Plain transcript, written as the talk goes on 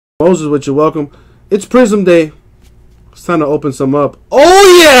Moses, with you, welcome. It's Prizm Day. It's time to open some up.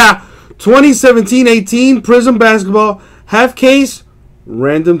 Oh yeah! 2017-18 Prizm basketball half case,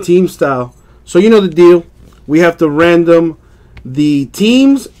 random team style. So you know the deal. We have to random the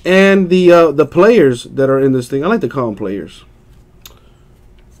teams and the players that are in this thing. I like to call them players.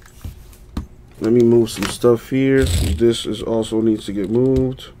 Let me move some stuff here. This is also needs to get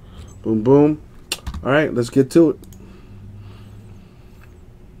moved. Boom, boom. All right, let's get to it.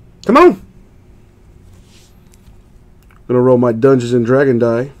 Come on. Gonna roll my Dungeons and Dragon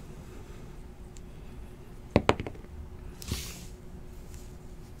die.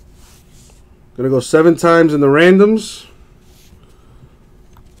 Gonna go 7 times in the randoms.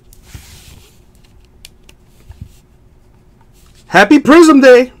 Happy Prizm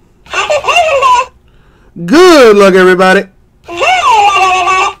Day. Good luck, everybody.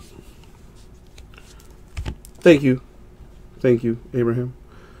 Thank you. Thank you, Abraham.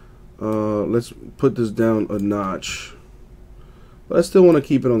 Let's put this down a notch. But I still want to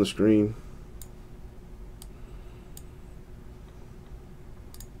keep it on the screen.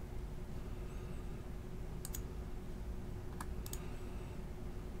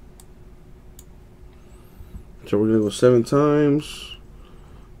 So we're going to go 7 times.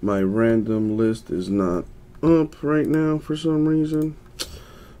 My random list is not up right now for some reason.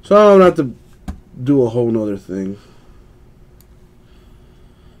 So I don't have to do a whole nother thing.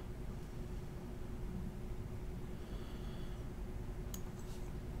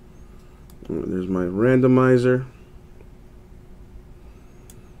 There's my randomizer.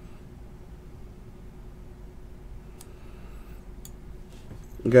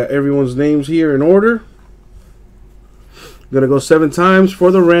 Got everyone's names here in order. Gonna go 7 times for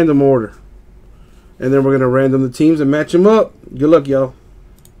the random order. And then we're gonna random the teams and match them up. Good luck, y'all.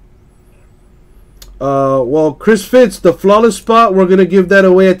 Well, Chris Fitz, the flawless spot, we're gonna give that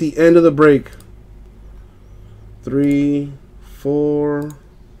away at the end of the break. 3, 4,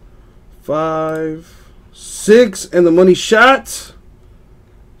 5, 6, and the money shot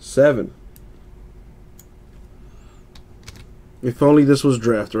 7. If only this was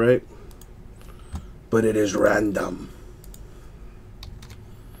draft, right? But it is random.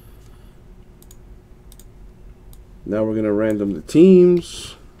 Now we're gonna random the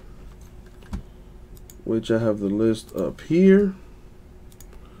teams, which I have the list up here.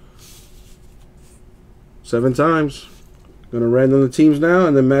 7 times. Gonna random the teams now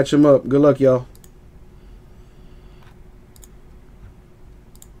and then match them up. Good luck, y'all.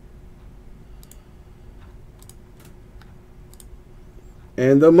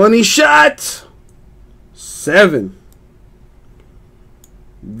 And the money shot 7.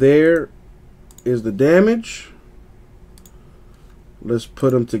 There is the damage. Let's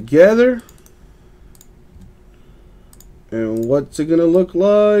put them together. And what's it gonna look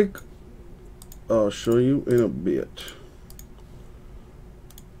like? I'll show you in a bit.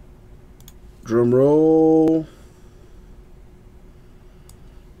 Drum roll.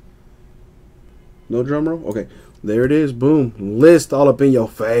 No drum roll? Okay. There it is. Boom. List all up in your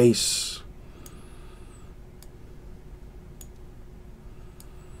face.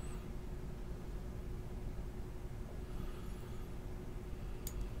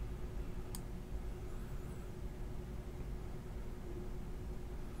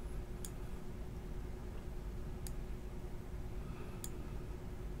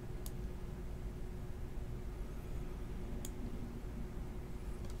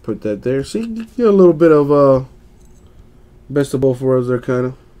 Put that there. See, you get a little bit of best of both worlds there, kind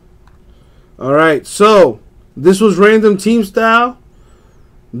of. All right, so this was random team style.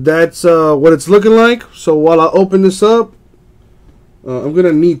 That's what it's looking like. So while I open this up, I'm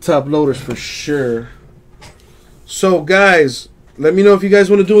gonna need top loaders for sure. So guys, let me know if you guys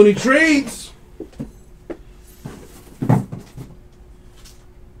want to do any trades.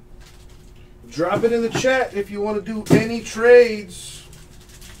 Drop it in the chat if you want to do any trades.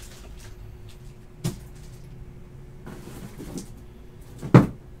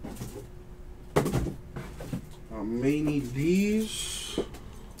 I may need these.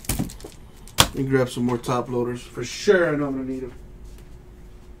 Let me grab some more top loaders. For sure I know I'm going to need them.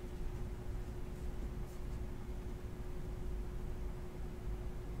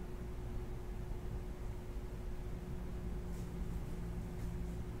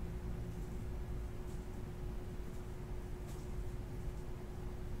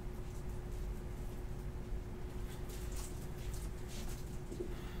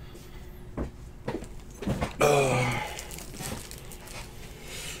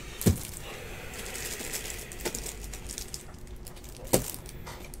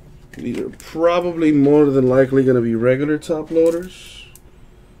 These are probably more than likely going to be regular top loaders.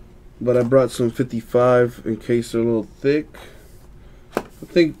 but I brought some 55 in case they're a little thick. I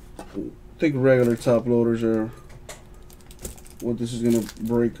think regular top loaders are what this is gonna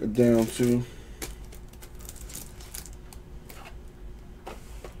break down to.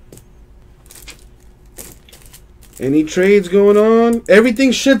 Any trades going on?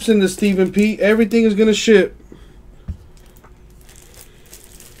 Everything ships in the Stephen P. Everything is gonna ship.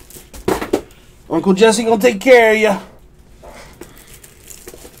 Uncle Jesse gonna take care of ya.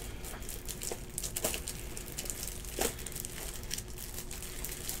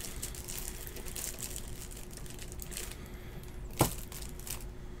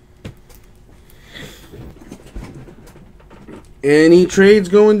 Any trades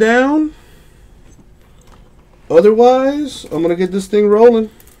going down? Otherwise, I'm gonna get this thing rolling.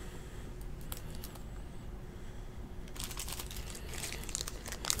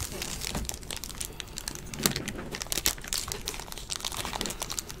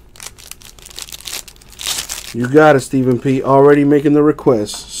 You got it, Stephen P. Already making the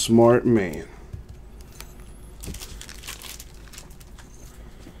request. Smart man.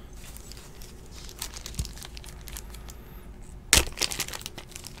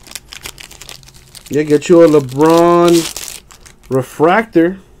 Yeah, get you a LeBron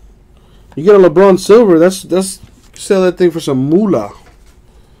refractor. You get a LeBron silver. That's sell that thing for some moolah.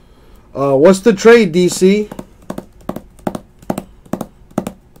 What's the trade, DC?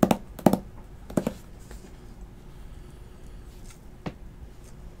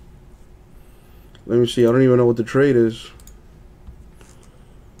 Let me see. I don't even know what the trade is.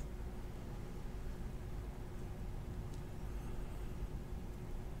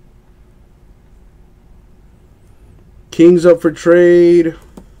 Kings up for trade.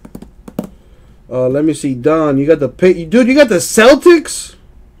 Let me see. Don, you got the pay. Dude, you got the Celtics?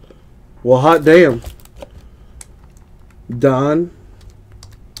 Well, hot damn. Don.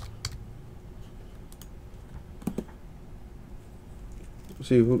 Let's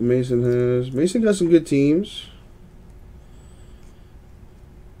see what Mason has. Mason got some good teams.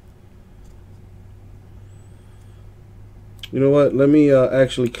 You know what? Let me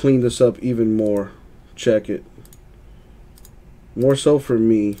actually clean this up even more. Check it. More so for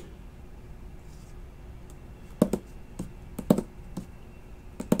me.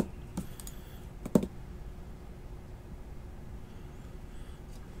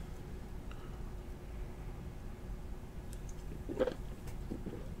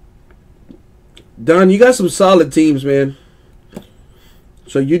 Don, you got some solid teams, man.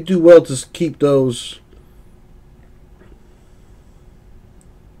 So you do well to keep those.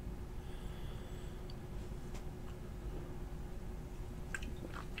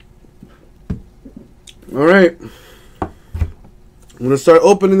 All right. I'm going to start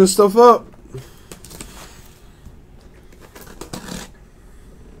opening this stuff up.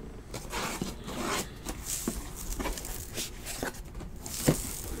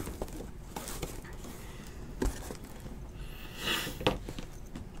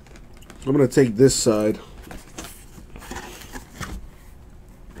 I'm going to take this side.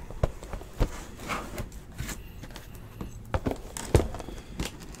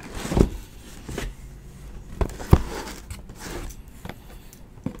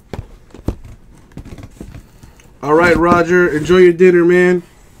 All right, Roger, enjoy your dinner, man.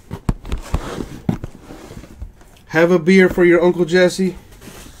 Have a beer for your Uncle Jesse.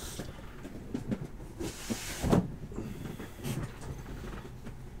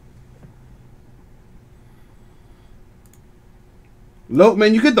 Look,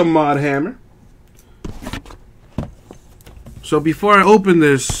 man, you get the mod hammer. So before I open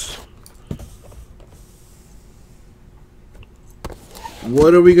this,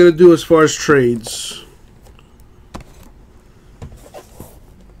 what are we going to do as far as trades?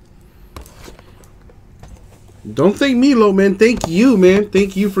 Don't thank me, Lo, man. Thank you, man.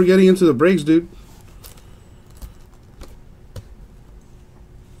 Thank you for getting into the breaks, dude.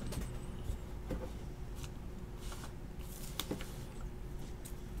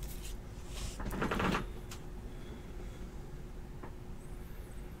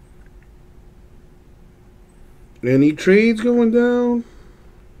 Any trades going down?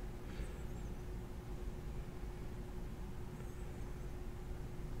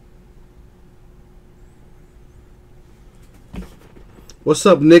 What's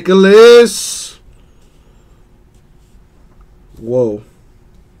up, Nicholas? Whoa.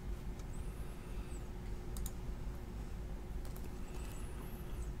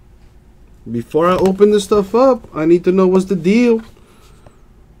 Before I open this stuff up, I need to know what's the deal.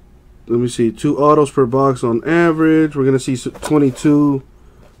 Let me see. 2 autos per box on average. We're going to see 22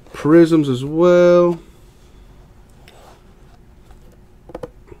 prisms as well.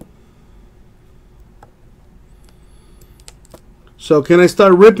 So can I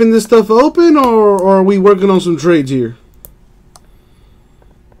start ripping this stuff open, or are we working on some trades here?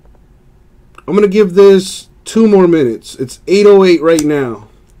 I'm going to give this 2 more minutes. It's 8:08 right now.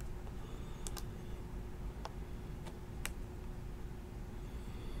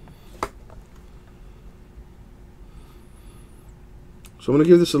 So I'm going to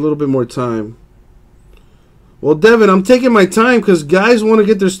give this a little bit more time. Well, Devin, I'm taking my time because guys want to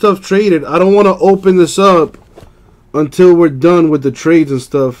get their stuff traded. I don't want to open this up until we're done with the trades and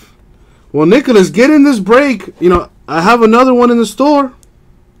stuff. Well, Nicholas, get in this break. You know, I have another one in the store.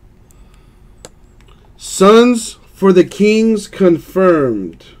 Suns for the Kings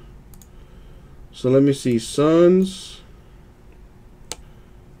confirmed. So let me see. Suns.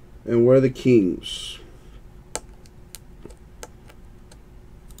 And where are the Kings?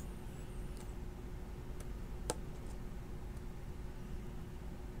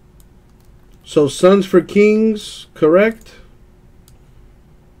 So Suns for Kings, correct?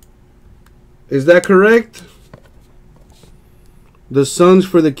 Is that correct? The Suns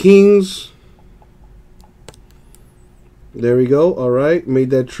for the Kings. There we go. All right, made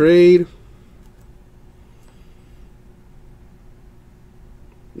that trade.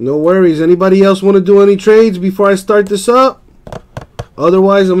 No worries. Anybody else want to do any trades before I start this up?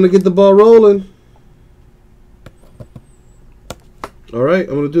 Otherwise, I'm going to get the ball rolling. All right,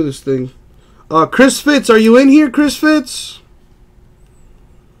 I'm going to do this thing. Chris Fitz, are you in here, Chris Fitz?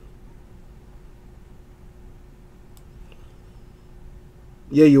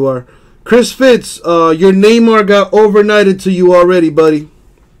 Yeah, you are. Chris Fitz, your Neymar got overnighted to you already, buddy.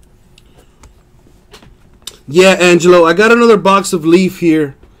 Yeah, Angelo, I got another box of Leaf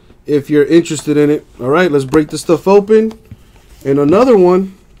here if you're interested in it. All right, let's break this stuff open. And another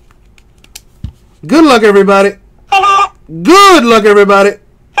one. Good luck, everybody. Good luck, everybody.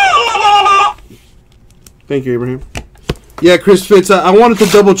 Thank you, Abraham. Yeah, Chris Fitz, I wanted to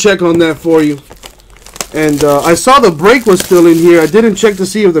double check on that for you. And I saw the break was still in here. I didn't check to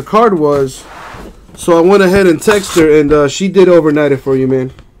see if the card was. So I went ahead and texted her, and she did overnight it for you,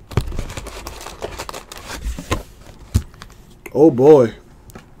 man. Oh, boy.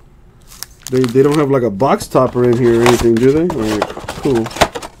 They don't have like a box topper in here or anything, do they? All right, cool.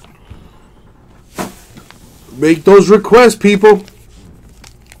 Make those requests, people.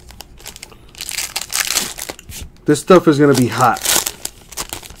 This stuff is going to be hot.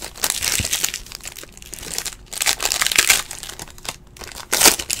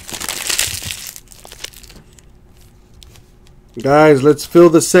 Guys, let's fill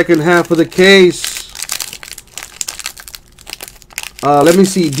the second half of the case. Let me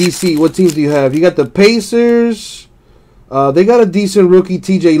see, DC, what teams do you have? You got the Pacers. They got a decent rookie,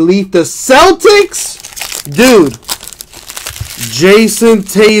 TJ Leaf. The Celtics? Dude. Jason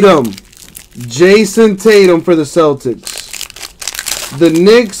Tatum. Jason Tatum for the Celtics. The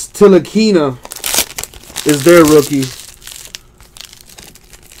Knicks, Tilakina is their rookie.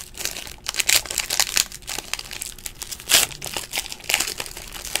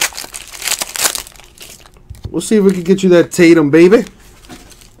 We'll see if we can get you that Tatum, baby.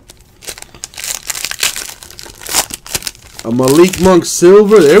 A Malik Monk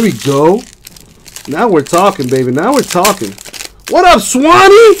Silver. There we go. Now we're talking, baby. Now we're talking. What up,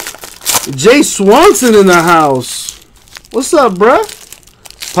 Swanee? Jay Swanson in the house. What's up, bruh?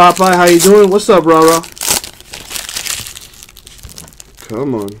 Popeye, how you doing? What's up, Rara?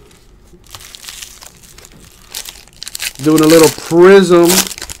 Come on. Doing a little Prizm.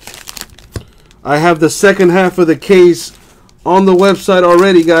 I have the second half of the case on the website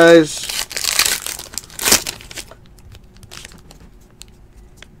already, guys.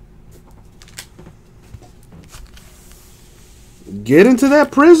 Get into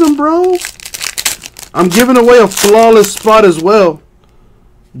that Prizm, bro. I'm giving away a flawless spot as well.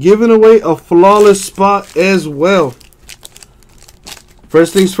 Giving away a flawless spot as well.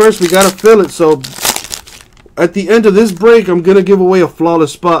 First things first, we got to fill it. So at the end of this break, I'm going to give away a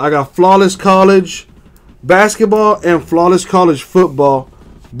flawless spot. I got flawless college basketball and flawless college football,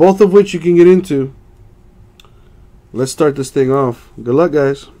 both of which you can get into. Let's start this thing off. Good luck,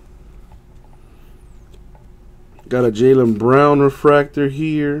 guys. Got a Jaylen Brown refractor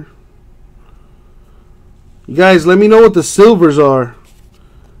here. You guys, let me know what the silvers are.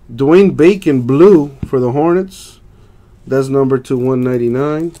 Dwayne Bacon blue for the Hornets. That's number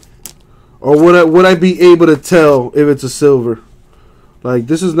 2/199. Or would I be able to tell if it's a silver? Like,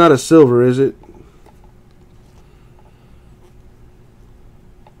 this is not a silver, is it?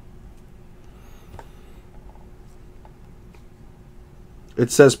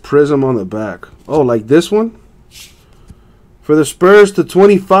 It says Prizm on the back. Oh, like this one? For the Spurs to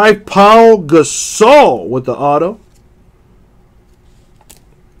 25, Paul Gasol with the auto.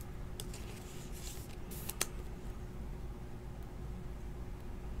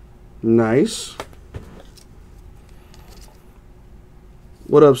 Nice.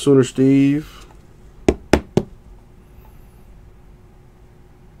 What up, Sooner Steve?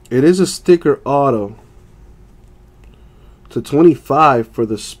 It is a sticker auto to 25 for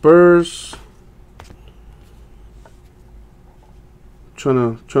the Spurs.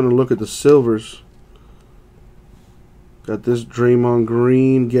 Trying to look at the silvers. Got this Draymond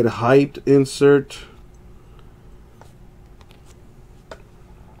Green get hyped insert.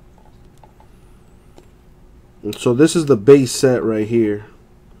 And so this is the base set right here.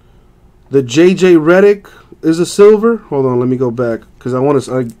 The JJ Redick is a silver. Hold on, let me go back because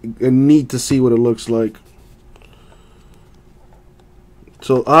I need to see what it looks like.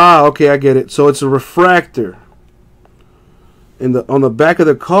 So okay, I get it. So it's a refractor. On the back of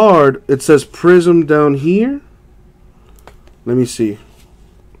the card, it says Prizm down here. Let me see.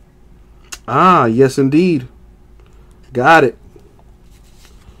 Yes indeed. Got it.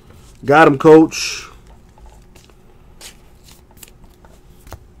 Got him, coach.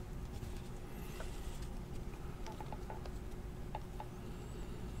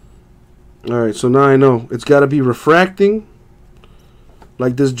 Alright, so now I know. It's got to be refracting.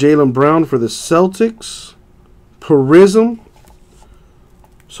 Like this Jaylen Brown for the Celtics. Prizm.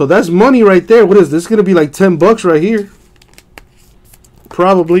 So that's money right there. What is this? Going to be like 10 bucks right here.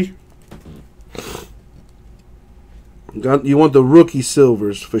 Probably. You want the rookie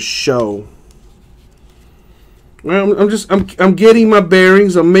silvers for show. Well, I'm getting my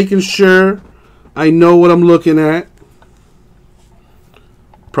bearings. I'm making sure I know what I'm looking at.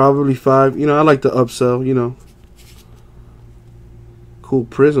 Probably 5. You know, I like to upsell, you know. Cool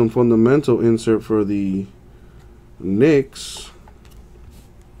Prizm fundamental insert for the Knicks.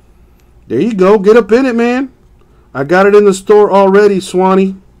 There you go. Get up in it, man. I got it in the store already,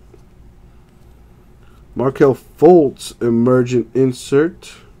 Swanee. Markelle Fultz emergent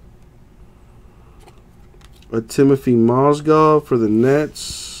insert. A Timothy Mozgov for the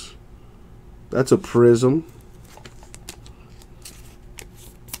Nets. That's a Prizm.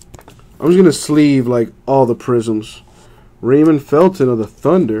 I'm just going to sleeve like all the Prizms. Raymond Felton of the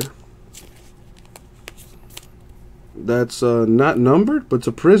Thunder. That's not numbered, but it's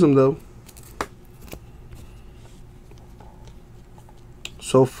a Prizm though.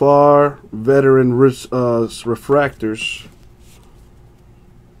 So far, veteran refractors.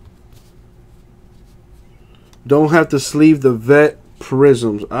 Don't have to sleeve the vet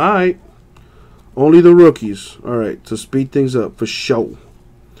Prizms. Alright. Only the rookies. Alright, to speed things up for show.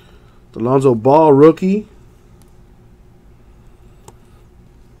 Alonzo Ball rookie.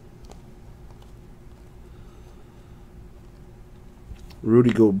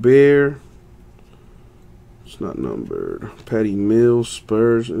 Rudy Gobert. It's not numbered. Patty Mills,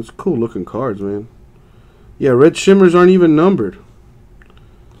 Spurs. It's cool looking cards, man. Yeah, red shimmers aren't even numbered.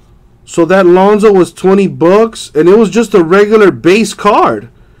 So that Lonzo was 20 bucks, and it was just a regular base card.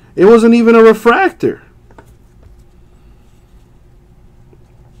 It wasn't even a refractor.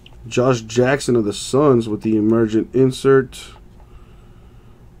 Josh Jackson of the Suns with the emergent insert.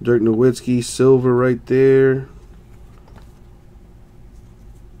 Dirk Nowitzki, silver right there.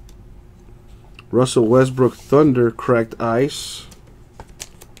 Russell Westbrook Thunder cracked ice.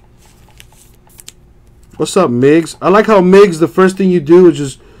 What's up, Miggs? I like how Miggs, the first thing you do is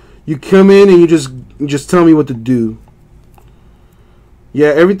just you come in and you just tell me what to do. Yeah,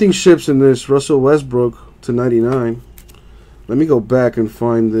 everything ships in this. Russell Westbrook to 99. Let me go back and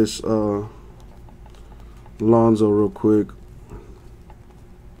find this Lonzo real quick.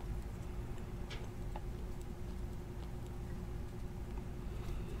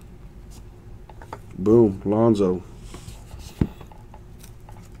 Boom, Lonzo.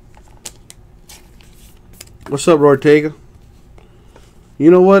 What's up, Ortega? You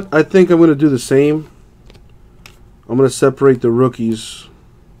know what? I think I'm going to do the same. I'm going to separate the rookies.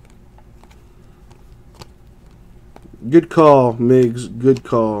 Good call, Miggs. Good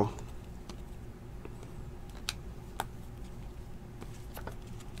call.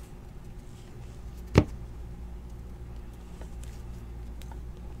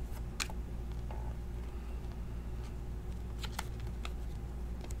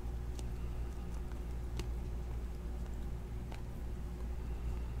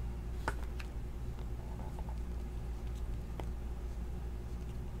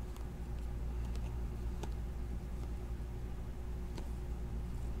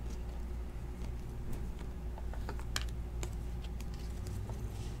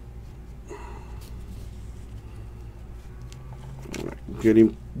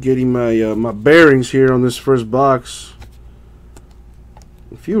 Getting my my bearings here on this first box.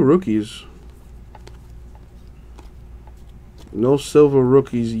 A few rookies. No silver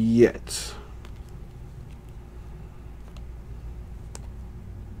rookies yet.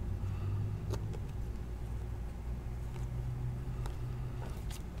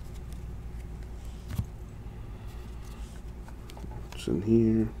 What's in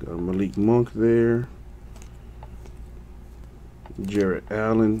here? Got a Malik Monk there. Jarrett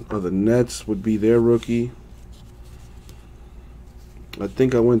Allen of the Nets would be their rookie. I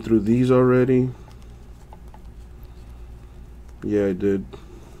think I went through these already. Yeah, I did.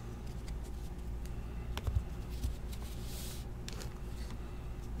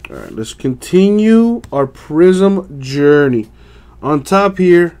 Alright, let's continue our Prizm journey. On top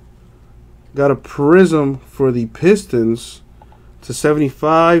here, got a Prizm for the Pistons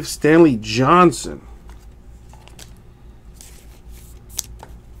 /75, Stanley Johnson.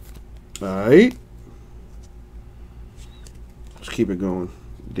 Alright. Let's keep it going.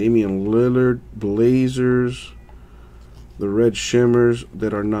 Damian Lillard, Blazers. The red shimmers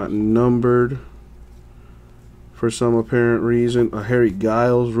that are not numbered for some apparent reason. A Harry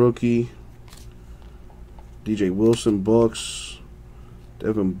Giles rookie. DJ Wilson, Bucks.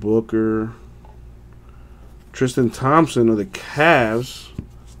 Devin Booker. Tristan Thompson of the Cavs,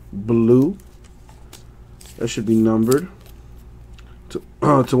 blue. That should be numbered to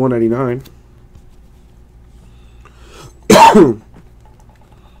 199.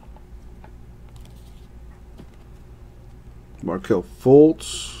 Markelle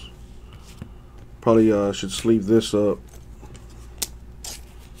Fultz. Probably should sleeve this up.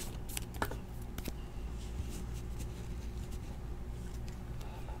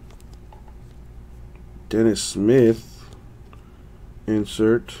 Dennis Smith.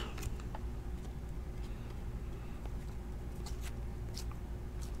 Insert.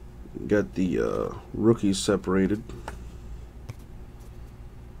 Got the rookies separated.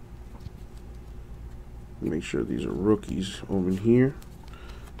 Make sure these are rookies over here.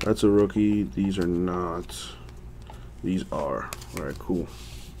 That's a rookie. These are not. These are. Alright, cool.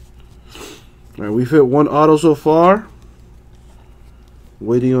 Alright, we've hit one auto so far.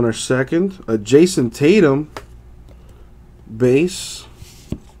 Waiting on our second. A Jason Tatum base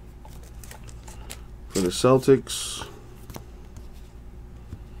for the Celtics.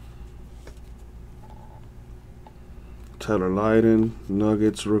 Tyler Lydon,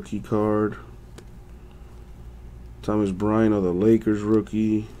 Nuggets rookie card. Thomas Bryant of the Lakers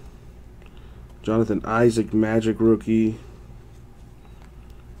rookie. Jonathan Isaac Magic rookie.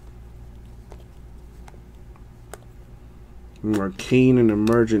 Markane and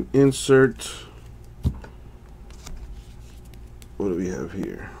emergent insert. What do we have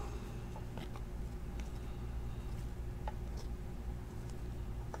here?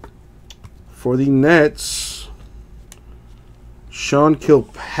 For the Nets, Sean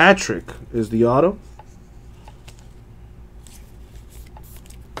Kilpatrick is the auto.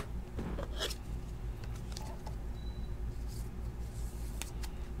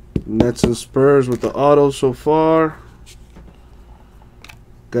 Nets and Spurs with the auto so far.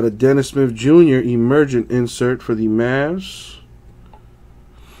 Got a Dennis Smith Jr. emergent insert for the Mavs.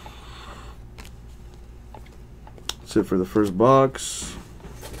 That's it for the first box.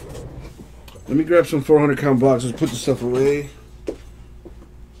 Let me grab some 400 count boxes, put the stuff away.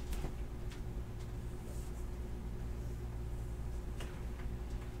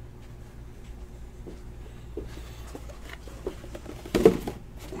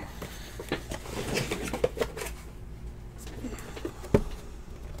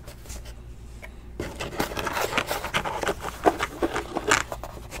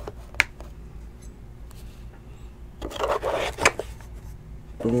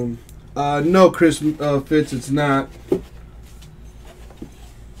 Boom. No, Chris Fitz, it's not.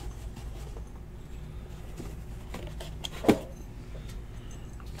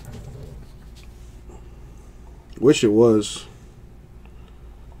 Wish it was.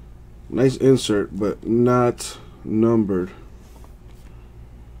 Nice insert, but not numbered.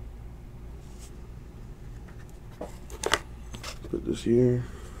 Put this here.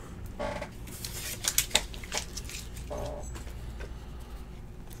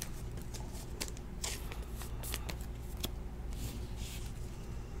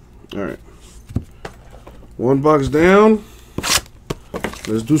 Alright. One box down.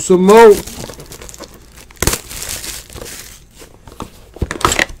 Let's do some more.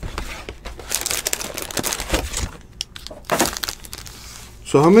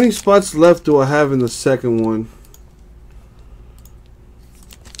 So how many spots left do I have in the second one?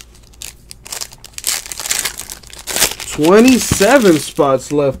 $27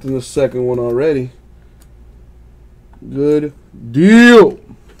 spots left in the second one already. Good deal.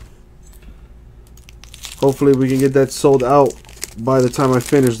 Hopefully we can get that sold out by the time I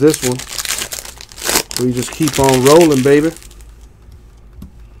finish this one. We just keep on rolling, baby.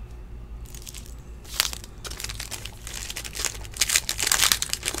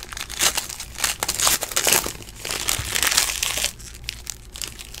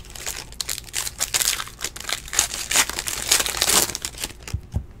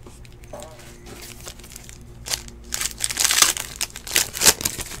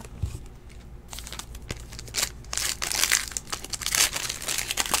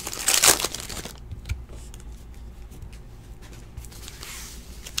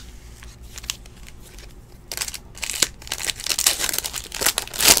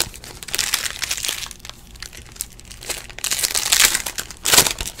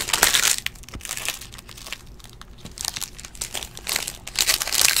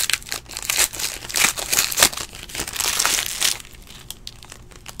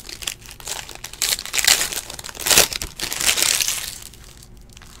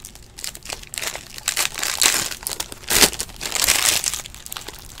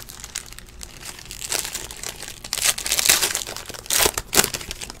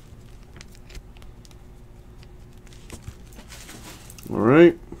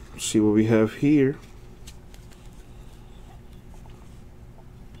 Alright, see what we have here.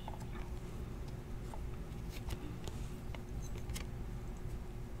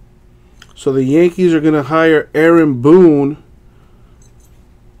 So the Yankees are going to hire Aaron Boone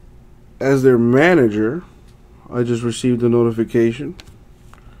as their manager. I just received a notification.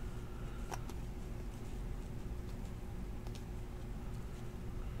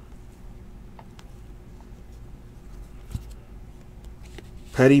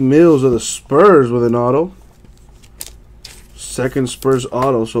 Patty Mills of the Spurs with an auto. Second Spurs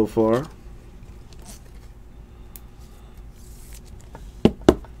auto so far.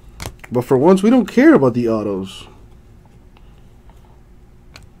 But for once, we don't care about the autos.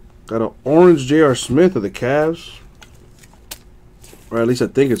 Got an orange J.R. Smith of the Cavs. Or at least I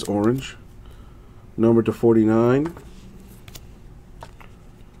think it's orange. Number to 49.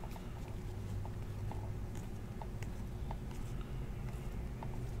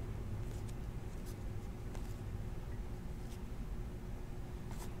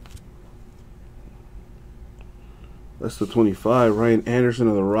 That's the 25. Ryan Anderson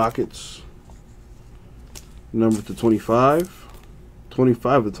of the Rockets. Number to 25.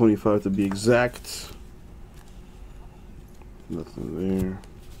 25 to 25 to be exact. Nothing there.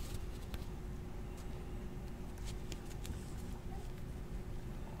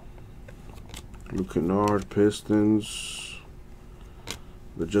 Luke Kennard, Pistons.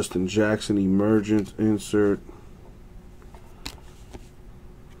 The Justin Jackson Emergent insert.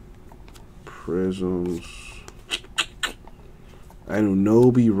 Prisms.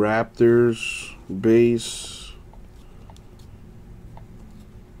 Anunoby Raptors base.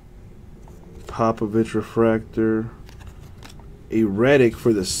 Popovich refractor. A Redick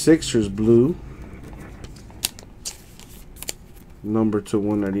for the Sixers blue. Number to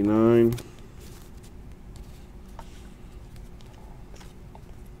 199.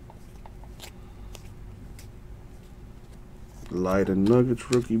 Light and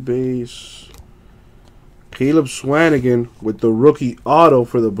Nuggets rookie base. Caleb Swanigan with the rookie auto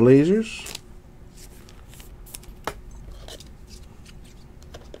for the Blazers.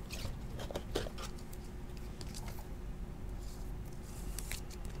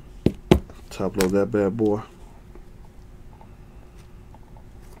 Top load that bad boy.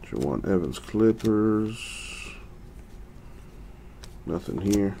 Jawan Evans Clippers. Nothing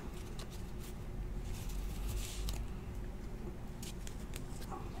here.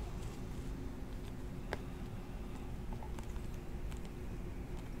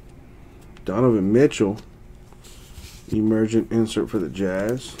 Donovan Mitchell, emergent insert for the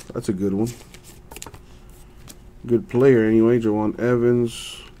Jazz. That's a good one. Good player anyway. Jawan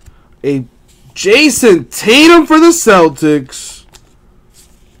Evans. A Jason Tatum for the Celtics.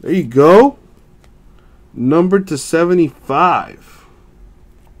 There you go. Numbered to 75.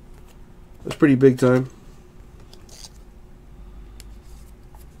 That's pretty big time.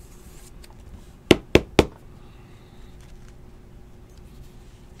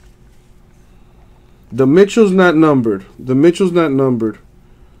 The Mitchell's not numbered. The Mitchell's not numbered.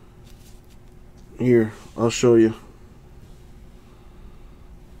 Here, I'll show you.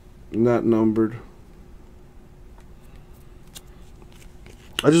 Not numbered.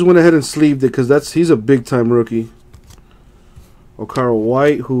 I just went ahead and sleeved it because he's a big time rookie. Okara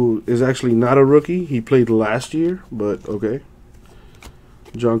White, who is actually not a rookie. He played last year, but okay.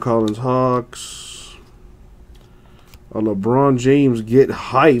 John Collins Hawks. LeBron James get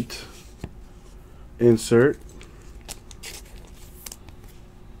hyped. insert.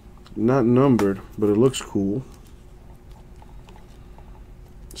 Not numbered, but it looks cool.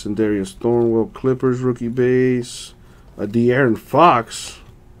 Sendarius Thornwell Clippers rookie base. A De'Aaron Fox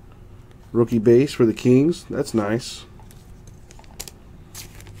rookie base for the Kings. That's nice.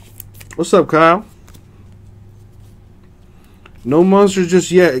 What's up, Kyle? No monsters just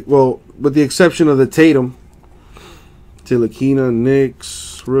yet. Well, with the exception of the Tatum. Tilakina,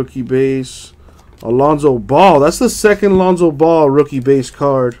 Knicks, rookie base. Alonzo Ball. That's the second Alonzo Ball rookie base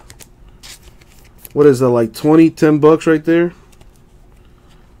card. What is that, like 10 bucks right there?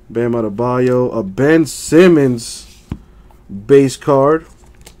 Bam Adebayo. A Ben Simmons base card.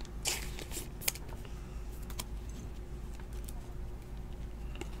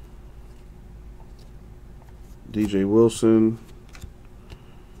 DJ Wilson.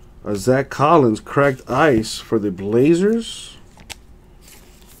 A Zach Collins cracked ice for the Blazers.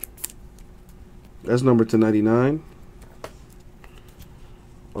 That's number 299.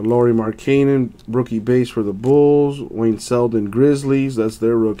 A Lauri Markkanen rookie base for the Bulls. Wayne Selden Grizzlies. That's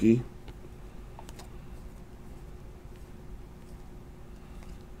their rookie.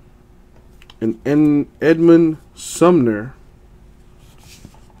 And Edmund Sumner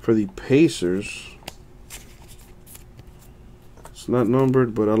for the Pacers. It's not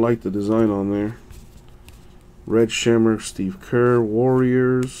numbered, but I like the design on there. Red Shimmer, Steve Kerr,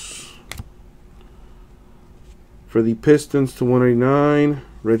 Warriors. For the Pistons to 189,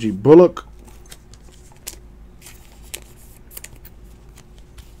 Reggie Bullock.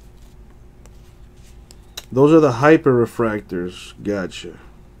 Those are the Hyper Refractors. Gotcha.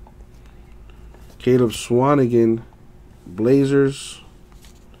 Caleb Swanigan, Blazers.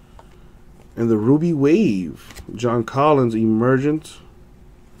 And the Ruby Wave, John Collins Emergent.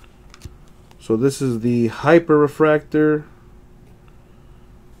 So this is the Hyper Refractor.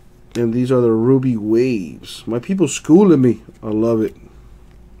 And these are the Ruby Waves. My people schooling me. I love it.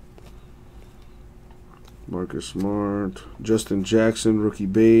 Marcus Smart. Justin Jackson, rookie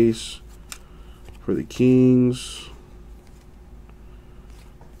base for the Kings.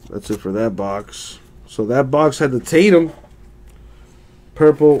 That's it for that box. So that box had the Tatum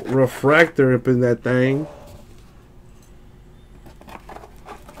purple refractor up in that thing.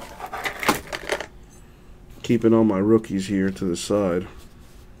 Keeping all my rookies here to the side.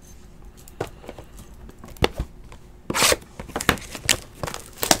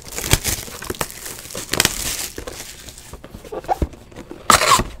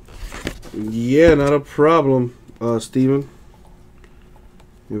 Yeah, not a problem, Steven.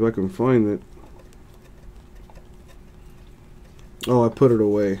 If I can find it. Oh, I put it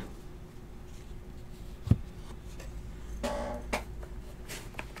away.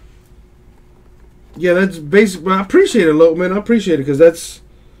 Yeah, that's basic. I appreciate it, Lo, man. I appreciate it because that's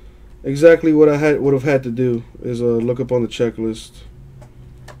exactly what I would have had to do is look up on the checklist.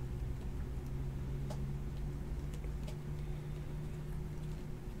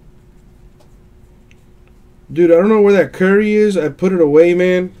 Dude, I don't know where that Curry is. I put it away,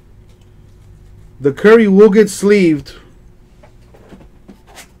 man. The Curry will get sleeved.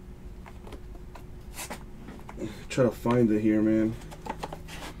 Try to find it here, man.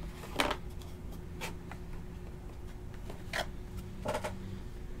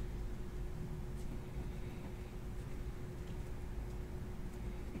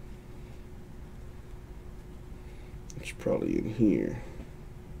 It's probably in here.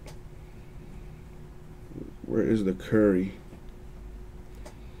 Where is the Curry?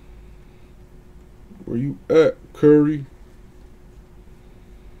 Where you at, Curry?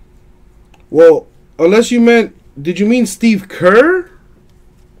 Well, unless you meant, did you mean Steve Kerr?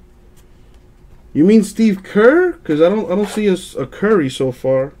 You mean Steve Kerr? Because I don't see a Curry so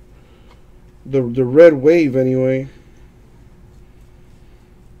far. The red wave anyway.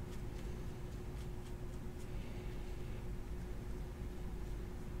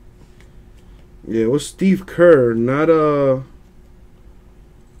 Yeah, it was Steve Kerr, not Oh,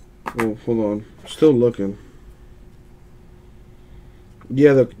 hold on. Still looking.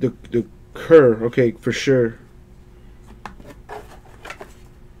 Yeah, the Kerr. Okay, for sure.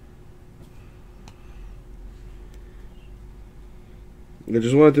 I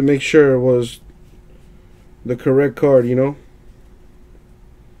just wanted to make sure it was the correct card, you know?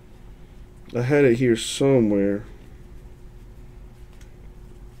 I had it here somewhere.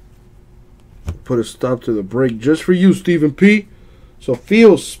 Put a stop to the break just for you, Stephen P. So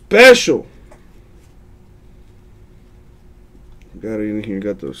feel special. Got it in here.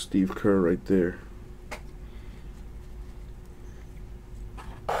 Got the Steve Kerr right there.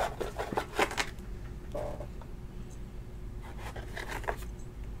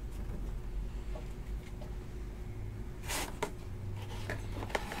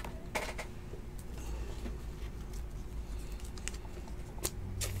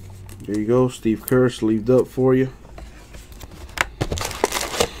 There you go, Steve Kerr sleeved up for you.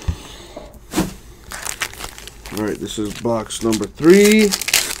 Alright, this is box number 3.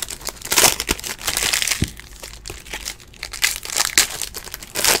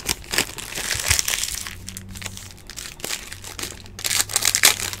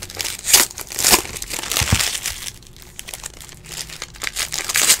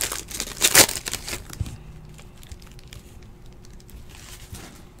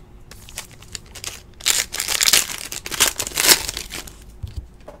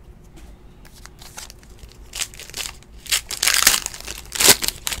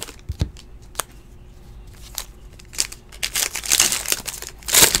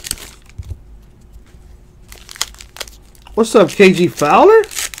 What's up, KG Fowler?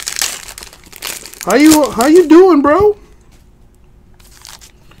 How you doing, bro?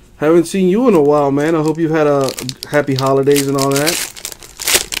 Haven't seen you in a while, man. I hope you've had a happy holidays and all that.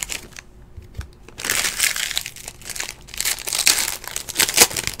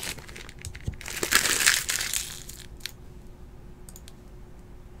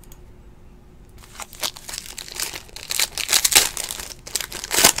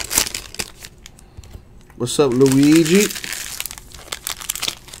 What's up, Luigi?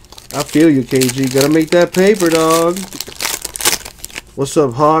 I feel you, KG. Gotta make that paper, dog. What's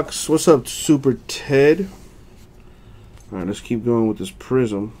up, Hawks? What's up, Super Ted? Alright, let's keep going with this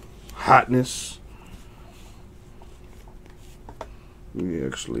Prizm. Hotness. We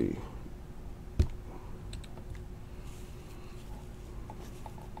actually...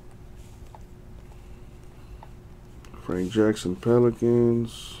 Frank Jackson,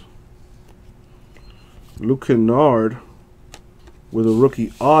 Pelicans. Luke Kennard with a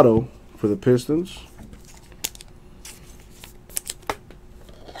rookie auto for the Pistons.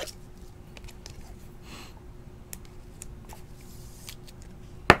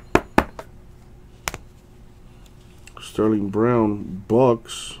 Sterling Brown,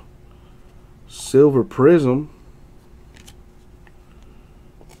 Bucks. Silver Prizm.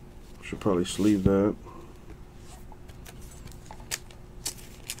 Should probably sleeve that.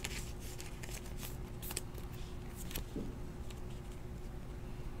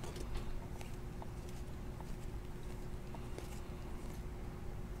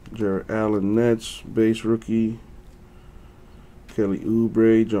 Jared Allen, Nets, base rookie. Kelly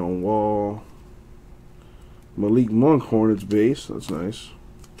Oubre, John Wall. Malik Monk, Hornets base. That's nice.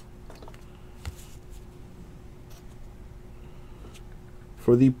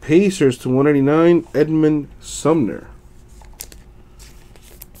 For the Pacers to 199, Edmund Sumner.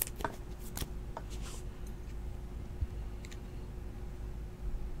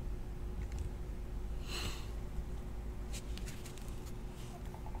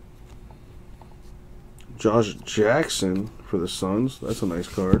 Josh Jackson for the Suns. That's a nice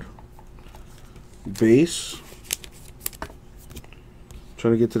card. Base.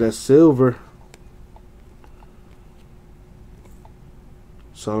 Trying to get to that silver.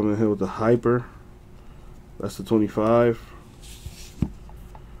 Solomon Hill with the Hyper. That's the 25.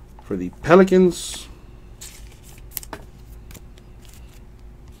 For the Pelicans.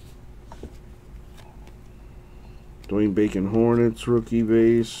 Dwayne Bacon Hornets rookie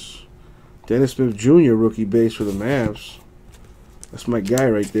base. Dennis Smith Jr. rookie base for the Mavs. That's my guy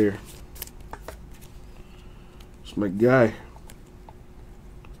right there. That's my guy.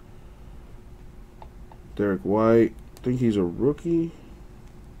 Derek White. I think he's a rookie.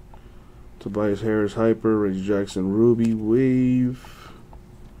 Tobias Harris Hyper. Reggie Jackson Ruby Wave.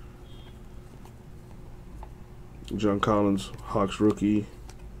 John Collins Hawks rookie.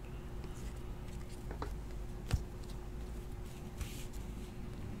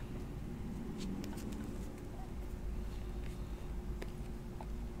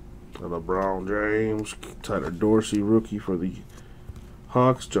 LeBron James, Tyler Dorsey, rookie for the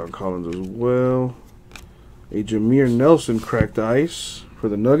Hawks. John Collins as well. A Jameer Nelson cracked ice for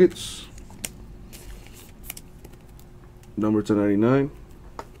the Nuggets. Number /99.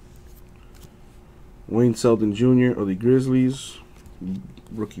 Wayne Selden Jr. of the Grizzlies,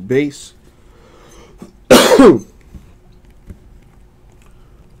 rookie base.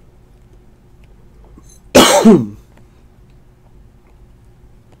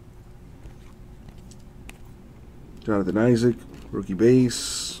 Jonathan Isaac, rookie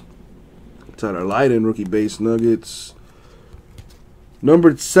base. Tyler Lydon, rookie base, Nuggets.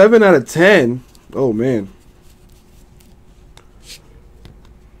 Numbered 7/10. Oh, man.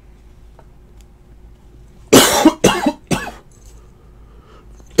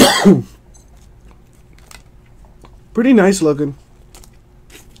 Pretty nice looking.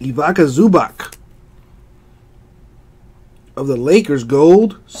 Ivica Zubac of the Lakers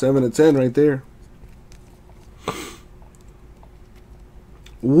gold. 7 of 10 right there.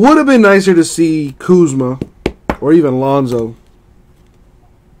 Would have been nicer to see Kuzma or even Lonzo.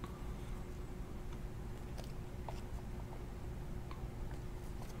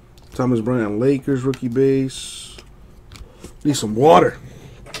 Thomas Bryant, Lakers, rookie base. Need some water.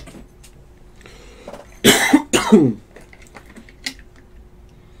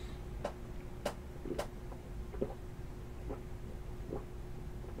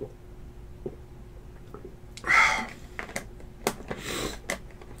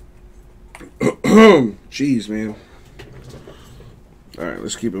 Jeez, man. Alright,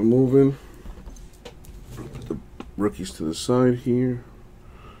 let's keep it moving. Put the rookies to the side here.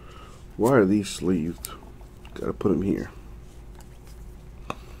 Why are these sleeved? Gotta put them here.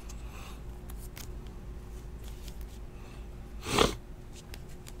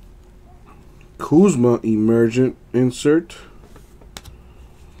 Kuzma emergent insert.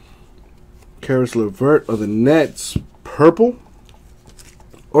 Karis LeVert of the Nets purple.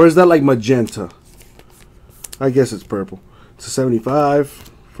 Or is that like magenta? I guess it's purple. It's a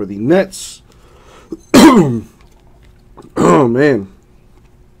 75 for the Nets. Oh, man.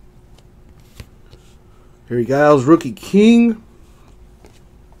 Harry Giles, rookie king.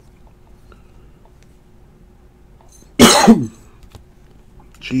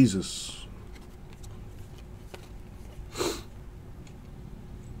 Jesus.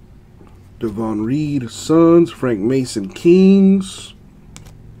 Devon Reed, Suns. Frank Mason, Kings.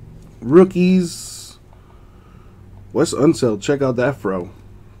 Rookies. Wes Unseld, check out that fro.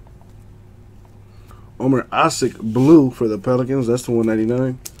 Omer Asik, blue for the Pelicans. That's the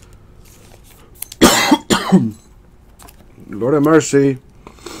 199. Lord have mercy.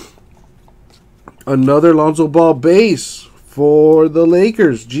 Another Lonzo Ball base for the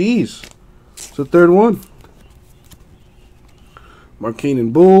Lakers. Jeez. It's the third one.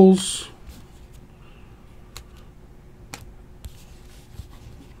 Markkanen Bulls.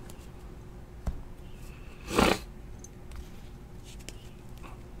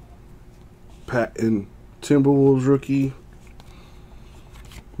 Patton Timberwolves rookie.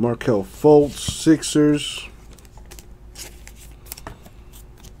 Markelle Fultz Sixers.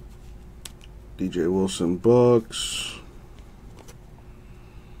 DJ Wilson Bucks.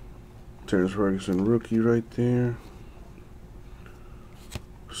 Terrence Ferguson rookie right there.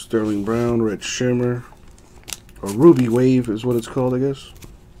 Sterling Brown Red Shimmer. Or Ruby Wave is what it's called, I guess.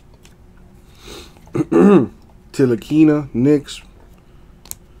 Tilakina Knicks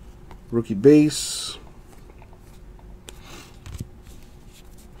rookie base.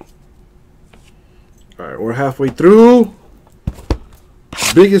 Alright, we're halfway through.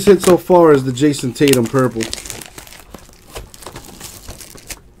 Biggest hit so far is the Jason Tatum purple.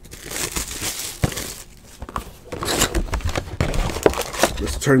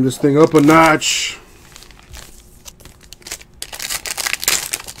 Let's turn this thing up a notch.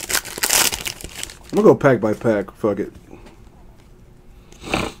 I'm gonna go pack by pack. Fuck it.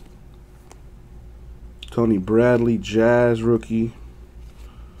 Tony Bradley, Jazz rookie.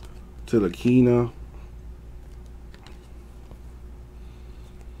 Tilakina.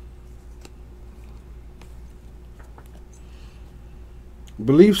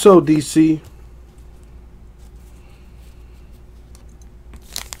 Believe so, DC.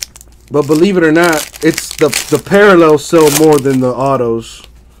 But believe it or not, it's the parallels sell more than the autos.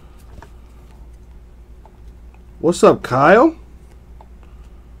 What's up, Kyle?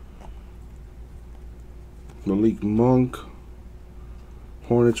 Malik Monk,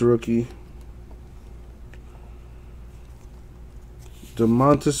 Hornets rookie.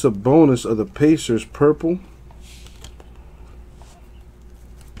 Domantas Sabonis of the Pacers purple.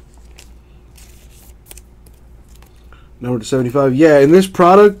 Number 75. Yeah, in this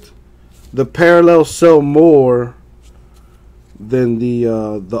product, the parallels sell more than the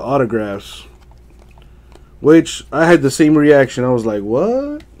autographs. Which I had the same reaction. I was like,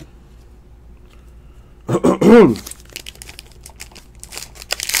 what?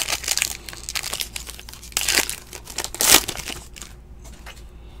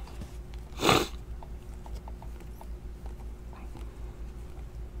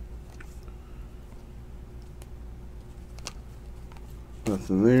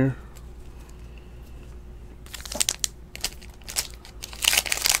 Nothing there.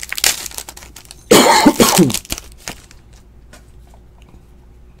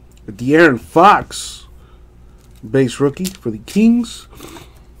 De'Aaron Fox, base rookie for the Kings.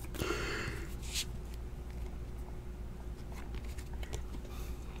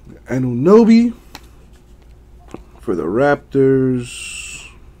 Anunoby for the Raptors.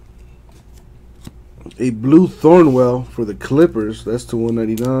 A blue Thornwell for the Clippers. That's to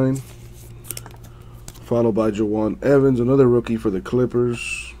 199. Followed by Jawan Evans, another rookie for the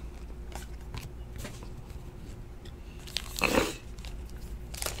Clippers.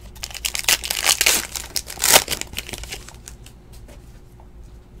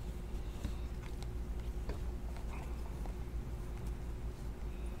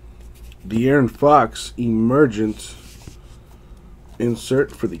 De'Aaron Fox, Emergent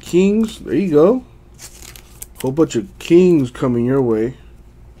insert for the Kings. There you go. Whole bunch of Kings coming your way.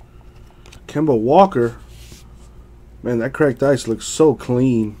 Kemba Walker. Man, that cracked ice looks so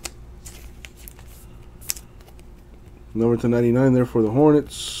clean. Number to 99 there for the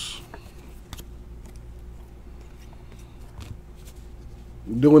Hornets.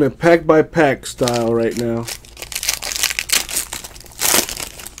 Doing it pack by pack style right now.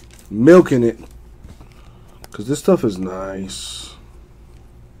 Milking it. Because this stuff is nice.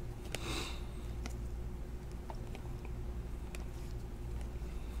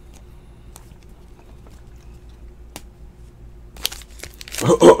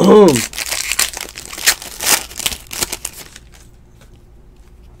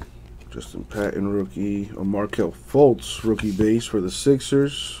 Justin Patton rookie. A Markelle Fultz rookie base for the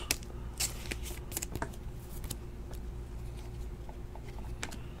Sixers.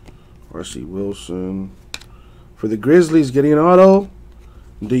 R.C. Wilson. For the Grizzlies, getting an auto.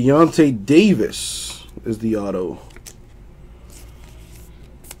 Deontay Davis is the auto.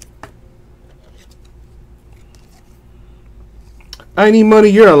 I need money,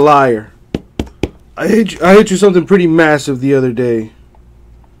 you're a liar. I hit you something pretty massive the other day.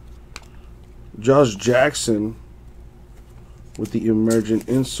 Josh Jackson with the emergent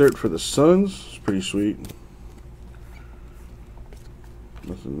insert for the Suns. It's pretty sweet.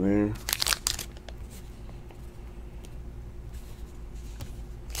 Nothing there.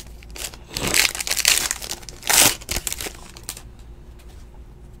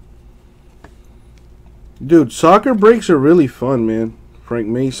 Dude, soccer breaks are really fun, man. Frank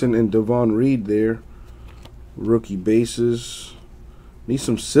Mason and Devon Reed there. Rookie bases. Need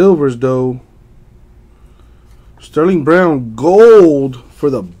some silvers, though. Sterling Brown gold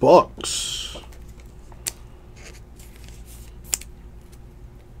for the Bucks.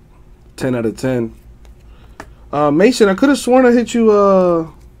 10 out of 10. Mason, I could have sworn I hit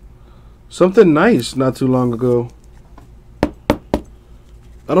you something nice not too long ago.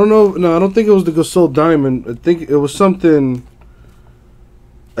 I don't know. No, I don't think it was the Gasol Diamond. I think it was something.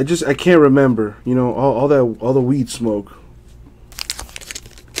 I can't remember. You know, all the weed smoke.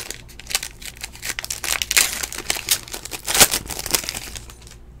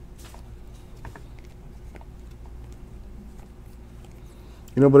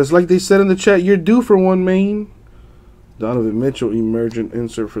 You know, but it's like they said in the chat, you're due for one, man. Donovan Mitchell, emergent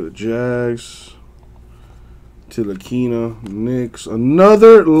insert for the Jags. Tilakina, Knicks.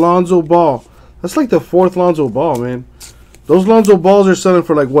 Another Lonzo Ball. That's like the fourth Lonzo Ball, man. Those Lonzo Balls are selling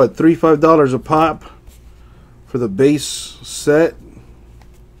for like, what, $3-5 a pop for the base set.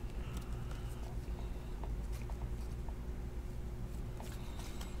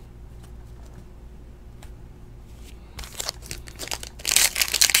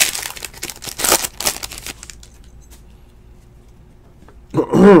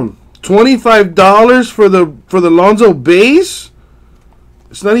 $25 for the Lonzo base?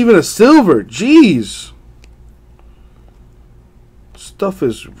 It's not even a silver. Jeez. Stuff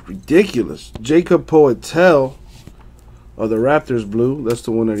is ridiculous. Jacob Poeltl of the Raptors blue. That's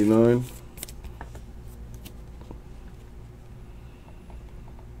the 199.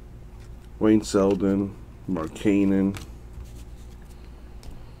 Wayne Selden, Markkanen.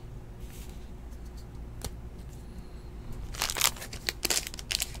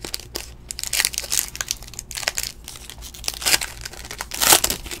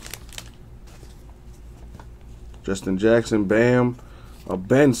 Justin Jackson, Bam. A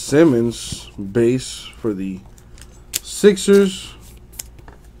Ben Simmons base for the Sixers.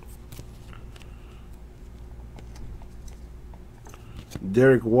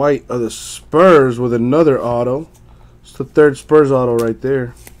 Derek White of the Spurs with another auto. It's the third Spurs auto right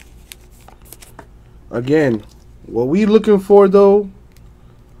there. Again, what we looking for, though,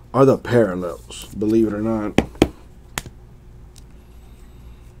 are the parallels, believe it or not.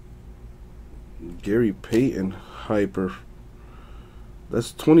 Gary Payton, hyper.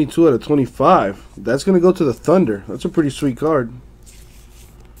 That's 22 out of 25. That's going to go to the Thunder. That's a pretty sweet card.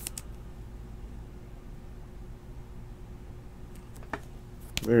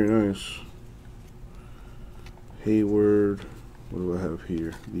 Very nice. Hayward. What do I have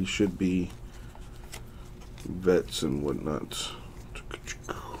here? These should be vets and whatnot.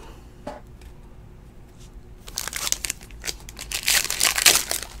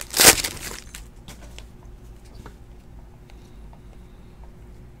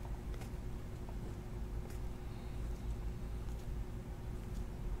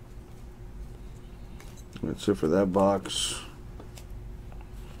 That's it for that box.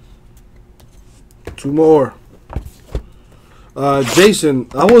 2 more. Jason,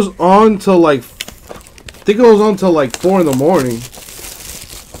 I was on till like, I think I was on till like 4 in the morning.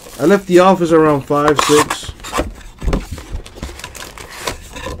 I left the office around 5, 6.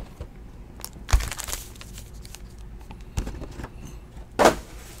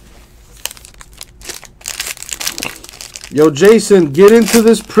 Yo, Jason, get into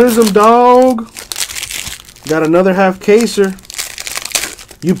this Prizm, dog. Got another half caser.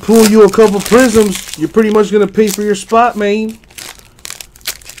 You pull you a couple Prizms, you're pretty much going to pay for your spot, man.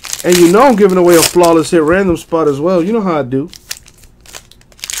 And you know I'm giving away a flawless hit random spot as well. You know how I do.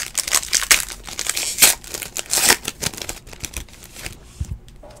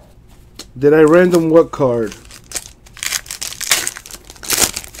 Did I random what card?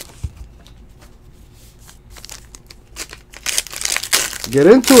 Get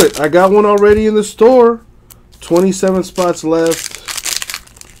into it. I got one already in the store. 27 spots left.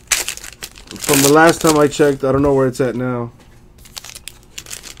 From the last time I checked, I don't know where it's at now.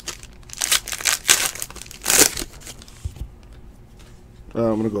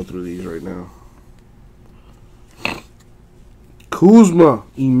 I'm going to go through these right now. Kuzma,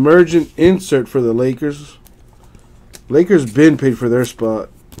 emergent insert for the Lakers. Lakers been paid for their spot.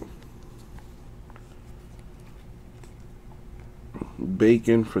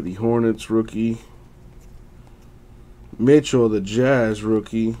 Bacon for the Hornets rookie. Mitchell, the Jazz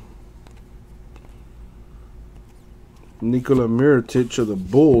rookie. Nikola Mirotic of the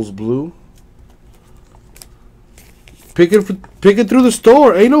Bulls blue. Pick it through the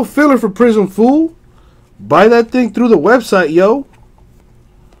store. Ain't no filler for Prizm, fool. Buy that thing through the website, yo.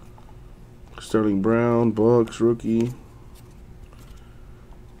 Sterling Brown, Bucks rookie.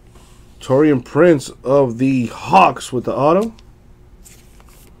 Taurean Prince of the Hawks with the auto.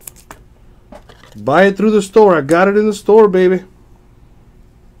 Buy it through the store. I got it in the store, baby.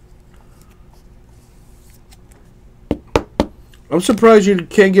 I'm surprised you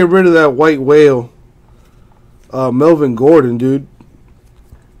can't get rid of that white whale. Melvin Gordon, dude.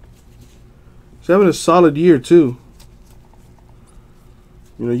 He's having a solid year, too.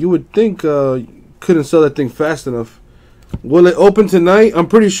 You know, you would think couldn't sell that thing fast enough. Will it open tonight? I'm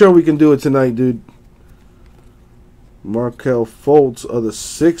pretty sure we can do it tonight, dude. Markelle Fultz of the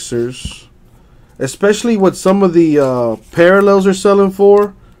Sixers. Especially what some of the parallels are selling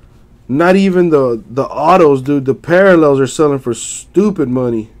for. Not even the autos, dude. The parallels are selling for stupid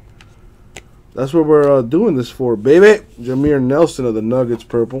money. That's what we're doing this for, baby. Jameer Nelson of the Nuggets,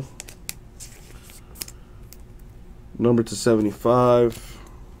 purple. Number to 75.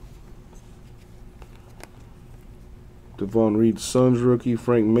 Devon Reed, Suns rookie.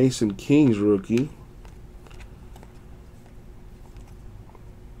 Frank Mason, Kings rookie.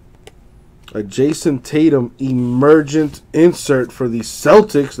 A Jason Tatum emergent insert for the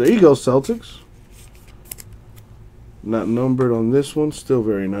Celtics. There you go, Celtics. Not numbered on this one. Still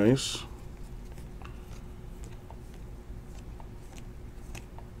very nice.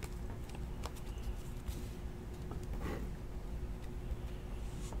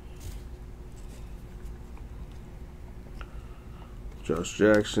 Josh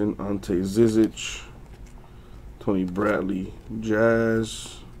Jackson, Ante Zizic, Tony Bradley,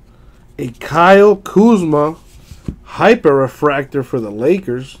 Jazz. A Kyle Kuzma hyper refractor for the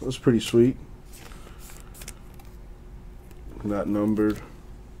Lakers. That's pretty sweet. Not numbered.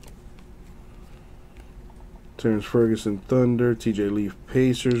 Terrence Ferguson Thunder, TJ Leaf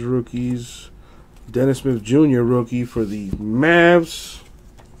Pacers rookies. Dennis Smith Jr. rookie for the Mavs.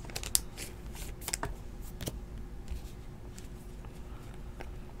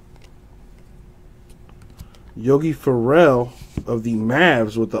 Yogi Ferrell of the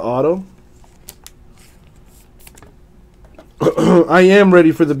Mavs with the auto. I am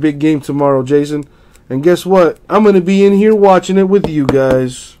ready for the big game tomorrow, Jason. And guess what? I'm going to be in here watching it with you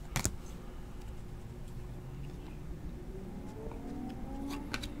guys.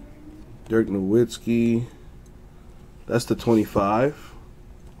 Dirk Nowitzki. That's the 25.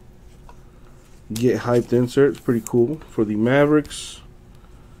 Get hyped insert. It's pretty cool for the Mavericks.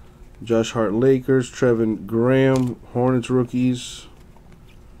 Josh Hart Lakers, Trevin Graham Hornets rookies.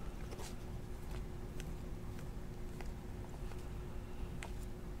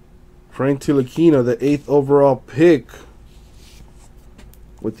 Frank Ntilikina, the 8th overall pick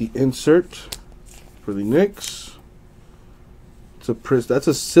with the insert for the Knicks. That's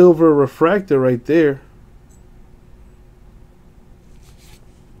a silver refractor right there.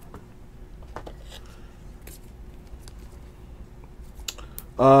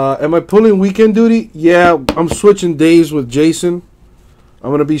 Am I pulling weekend duty? Yeah, I'm switching days with Jason. I'm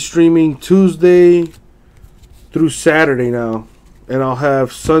going to be streaming Tuesday through Saturday now, and I'll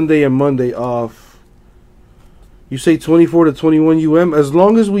have Sunday and Monday off. You say 24 to 21 UM? As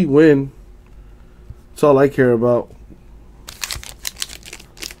long as we win, that's all I care about.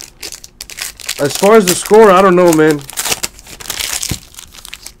 As far as the score, I don't know, man.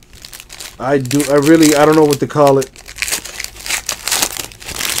 I don't know what to call it.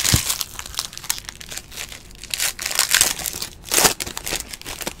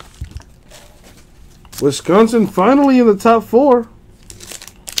 Wisconsin finally in the top 4.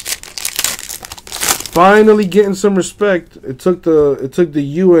 Finally getting some respect. It took the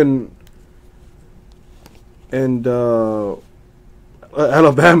U and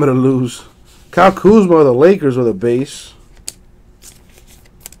Alabama to lose. Kyle Kuzma of the Lakers with a base.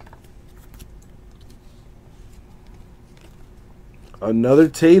 Another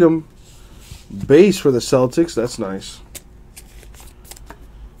Tatum base for the Celtics. That's nice.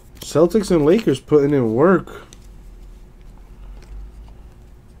 Celtics and Lakers putting in work.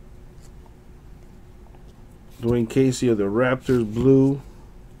 Dwayne Casey of the Raptors blue.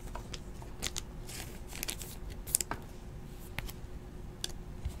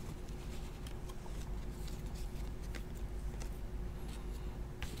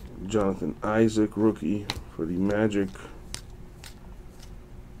 Jonathan Isaac, rookie for the Magic.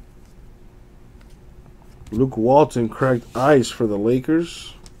 Luke Walton cracked ice for the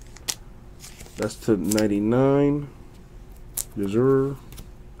Lakers. That's to 99. Deserve.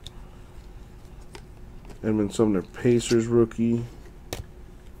 Edmund Sumner Pacers rookie.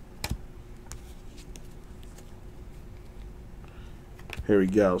 Harry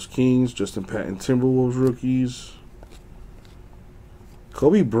Giles Kings. Justin Patton Timberwolves rookies.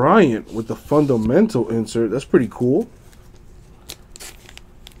 Kobe Bryant with the fundamental insert. That's pretty cool.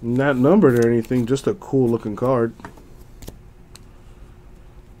 Not numbered or anything, just a cool looking card.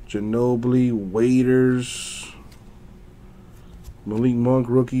 Ginobili, Waiters. Malik Monk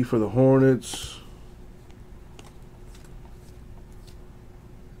rookie for the Hornets.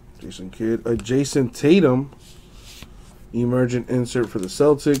 Jason Kidd. Jason Tatum emergent insert for the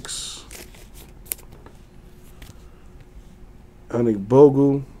Celtics. Anik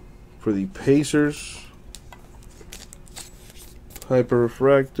Bogu for the Pacers. Hyper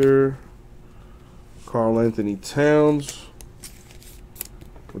Refractor. Karl Anthony Towns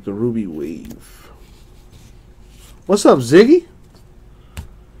with the Ruby Wave. What's up, Ziggy?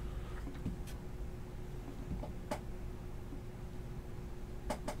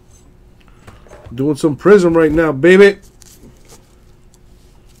 Doing some Prizm right now, baby.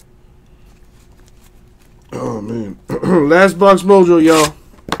 Oh, man. Last box mojo, y'all.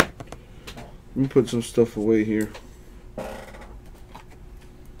 Let me put some stuff away here.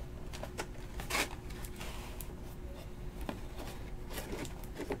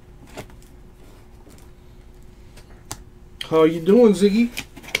 How you doing, Ziggy?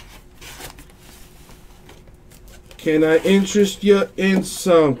 Can I interest you in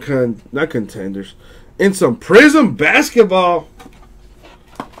some not contenders, in some Prizm basketball?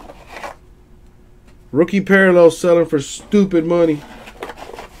 Rookie parallel selling for stupid money.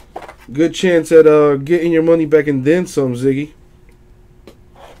 Good chance at getting your money back and then some, Ziggy.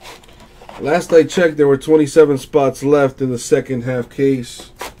 Last I checked, there were 27 spots left in the second half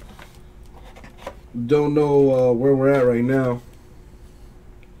case. Don't know where we're at right now.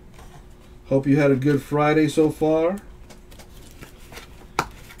 Hope you had a good Friday so far.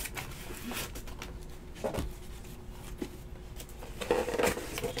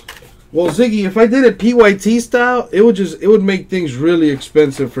 Well, Ziggy, if I did it PYT style, it would make things really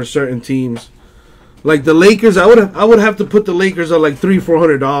expensive for certain teams. Like the Lakers, I would have to put the Lakers at like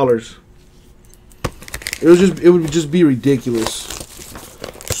 $300-400. It would just be ridiculous.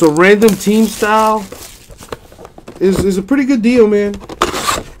 So random team style is a pretty good deal, man.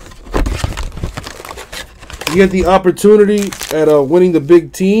 You get the opportunity at winning the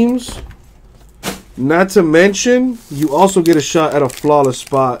big teams. Not to mention, you also get a shot at a flawless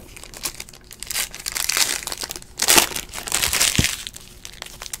spot.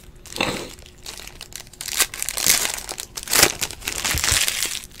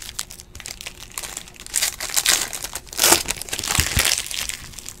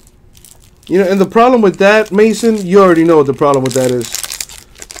 You know, and the problem with that, Mason, you already know what the problem with that is.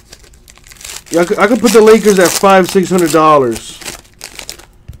 I could put the Lakers at $500-600,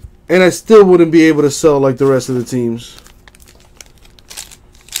 and I still wouldn't be able to sell like the rest of the teams.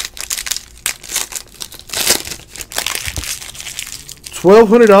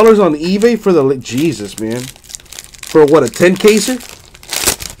 $1,200 on eBay for the Jesus, man. For what, a 10-caser?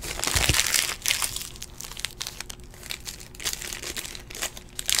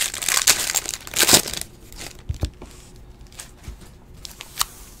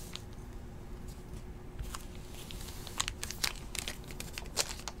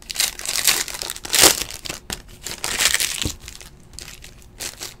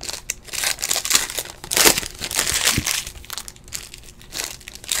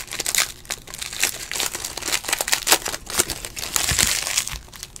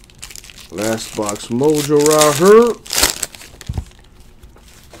 Last box mojo right here.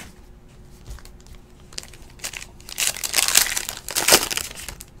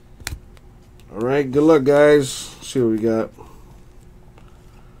 Alright, good luck, guys. See what we got.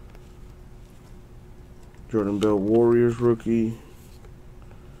 Jordan Bell, Warriors rookie.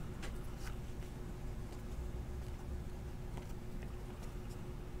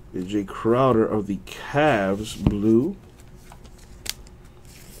 Jay Crowder of the Cavs, blue.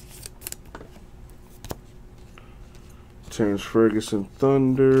 Terrence Ferguson,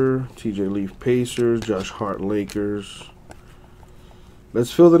 Thunder. TJ Leaf, Pacers. Josh Hart, Lakers.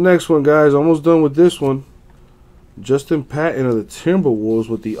 Let's fill the next one, guys. Almost done with this one. Justin Patton of the Timberwolves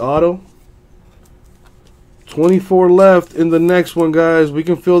with the auto. 24 left in the next one, guys. We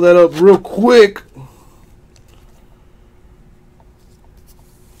can fill that up real quick.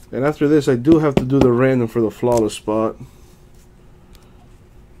 And after this, I do have to do the random for the flawless spot.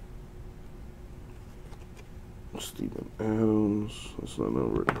 Steven Adams. That's not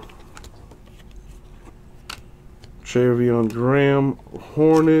numbered. Trevion Graham,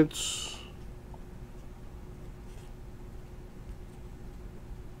 Hornets.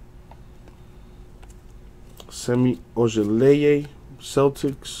 Semi Ojeleye,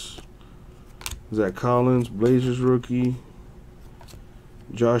 Celtics. Zach Collins, Blazers rookie.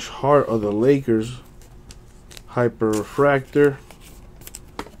 Josh Hart of the Lakers, Hyper Refractor.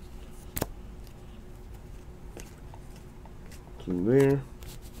 It's in there.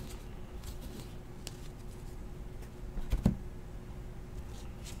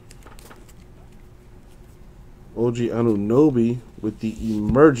 OG Anunoby with the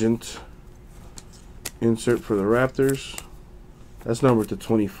Emergent insert for the Raptors. That's numbered to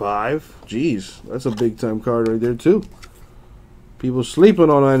 25. Jeez, that's a big time card right there too. People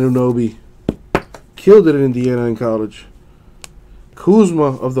sleeping on Anunoby. Killed it in Indiana in college.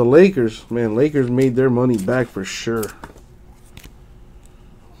 Kuzma of the Lakers. Man, Lakers made their money back for sure.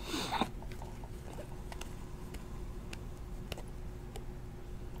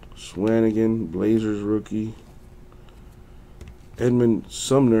 Swanigan, Blazers rookie. Edmund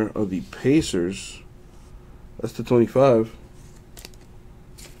Sumner of the Pacers. That's the 25.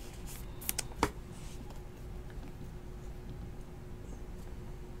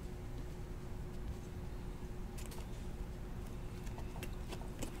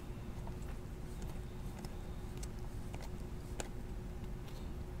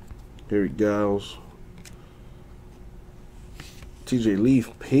 Harry Giles. TJ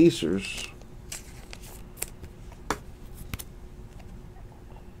Leaf, Pacers.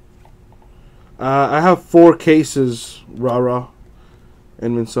 I have 4 cases, rah-rah.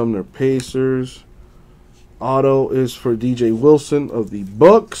 Edmund Sumner, Pacers. Auto is for DJ Wilson of the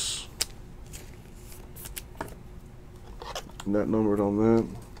Bucks. Not numbered on that.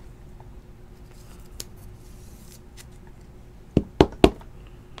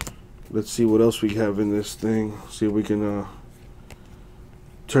 Let's see what else we have in this thing. See if we can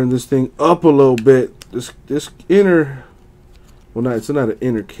turn this thing up a little bit. This inner, well, it's not an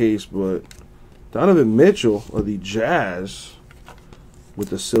inner case, but Donovan Mitchell of the Jazz with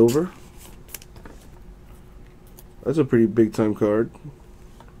the silver. That's a pretty big time card.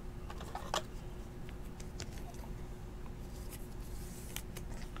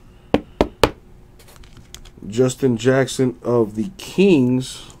 Justin Jackson of the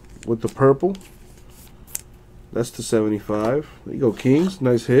Kings with the purple. That's the 75. There you go, Kings.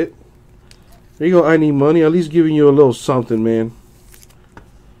 Nice hit. There you go, I Need Money. At least giving you a little something, man.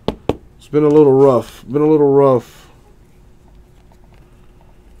 It's been a little rough.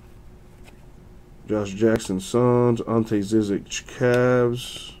 Josh Jackson, Suns. Ante Zizic,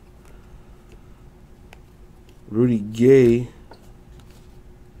 Cavs. Rudy Gay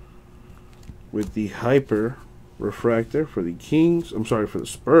with the Hyper Refractor for the Kings. I'm sorry, for the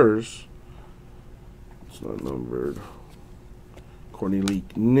Spurs. It's not numbered. Courtney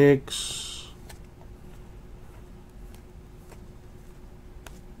Leak, Knicks.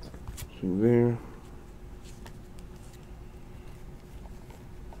 See there.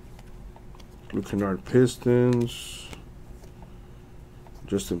 Luke Kennard, Pistons.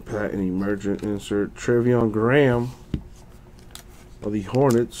 Justin Patton, Emergent insert. Trevion Graham of the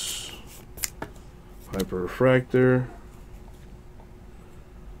Hornets. Hyper Refractor.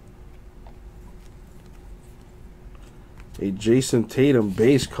 A Jason Tatum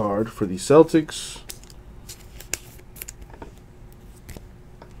base card for the Celtics.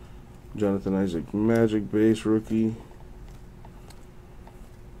 Jonathan Isaac Magic base rookie.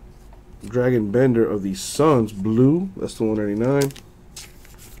 Dragon Bender of the Suns blue. That's the 199.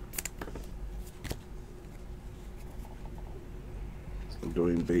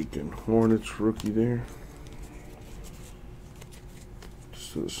 Dwayne Bacon. Hornets rookie there.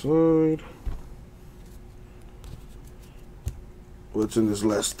 Just to the side. What's in this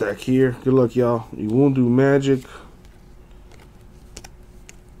last stack here? Good luck, y'all. You won't do magic.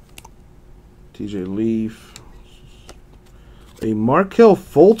 TJ Leaf. A Markelle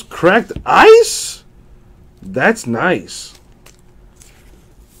Fultz cracked ice? That's nice.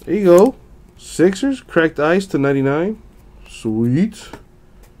 There you go. Sixers cracked ice to 99. Sweet.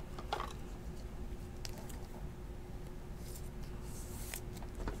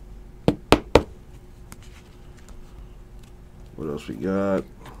 What else we got?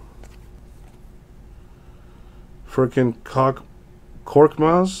 Frickin'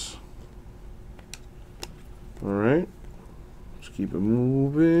 Korkmaz. Alright. Let's keep it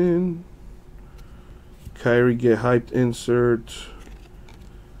moving. Kyrie get hyped insert.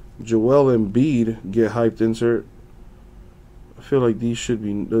 Joel Embiid get hyped insert. I feel like these should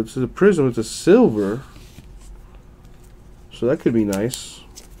be. It's a Prizm, it's a silver. So that could be nice.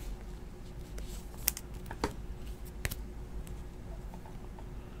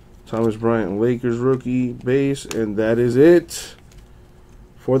 Thomas Bryant, Lakers rookie base, and that is it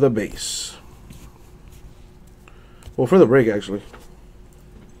for the base. Well, for the break, actually.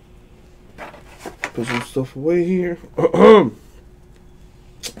 Put some stuff away here.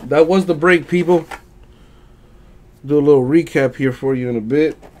 That was the break, people. Do a little recap here for you in a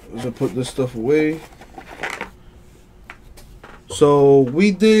bit as I put this stuff away. So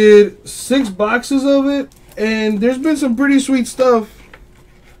we did 6 boxes of it, and there's been some pretty sweet stuff.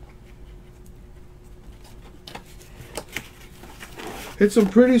 Hit some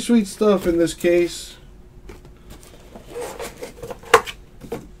pretty sweet stuff in this case.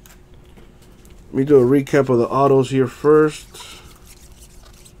 Let me do a recap of the autos here first.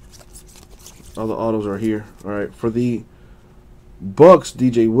 All the autos are here. Alright, for the Bucks,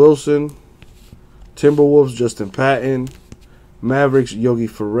 DJ Wilson. Timberwolves, Justin Patton. Mavericks, Yogi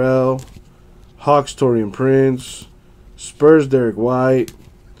Ferrell. Hawks, Taurean Prince. Spurs, Derek White.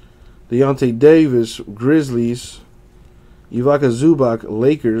 Deontay Davis, Grizzlies. Ivica Zubac,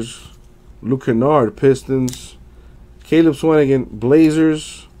 Lakers. Luke Kennard, Pistons. Caleb Swanigan,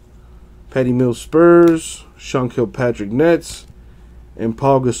 Blazers. Patty Mills, Spurs. Sean Kilpatrick, Nets. And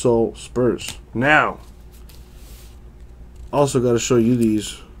Paul Gasol, Spurs. Now, also got to show you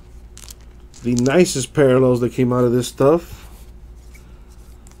these. The nicest parallels that came out of this stuff.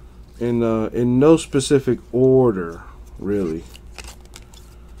 In no specific order, really.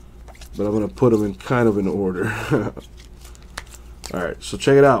 But I'm going to put them in kind of an order. Alright, so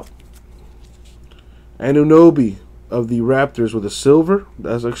check it out. Anunoby of the Raptors with a silver.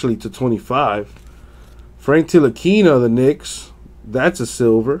 That's actually to 25. Frank Ntilikina of the Knicks. That's a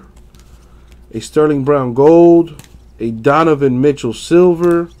silver. A Sterling Brown gold. A Donovan Mitchell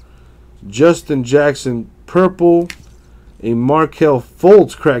silver. Justin Jackson purple. A Markelle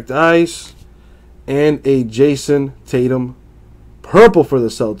Fultz cracked ice. And a Jason Tatum purple for the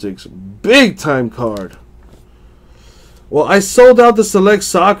Celtics. Big time card. Well, I sold out the Select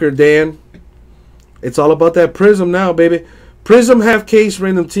Soccer, Dan. It's all about that Prizm now, baby. Prizm half case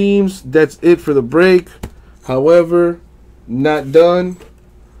random teams. That's it for the break. However, not done.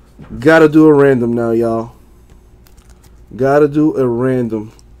 Gotta do a random now, y'all. Gotta do a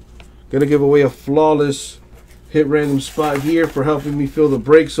random. Gonna give away a flawless hit random spot here for helping me fill the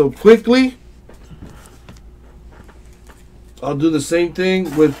break so quickly. I'll do the same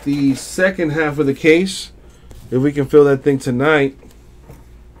thing with the second half of the case. If we can fill that thing tonight.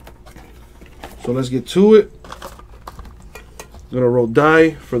 So let's get to it. I'm going to roll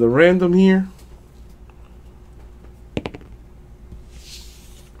die for the random here.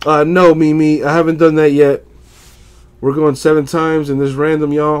 No, Mimi. I haven't done that yet. We're going 7 times in this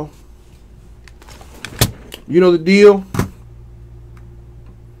random, y'all. You know the deal.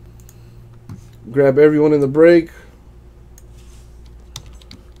 Grab everyone in the break.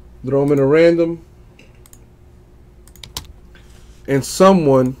 Throw them in a random. And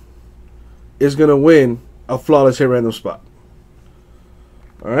someone is going to win a flawless hit random spot.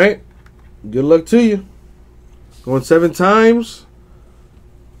 Alright? Good luck to you. Going 7 times.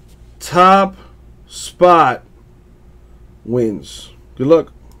 Top spot wins. Good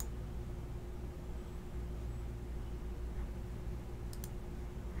luck.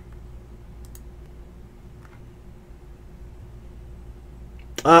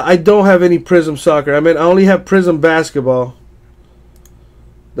 I don't have any Prizm soccer. I mean, I only have Prizm basketball.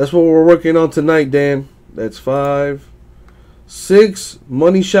 That's what we're working on tonight, Dan. That's 5. 6.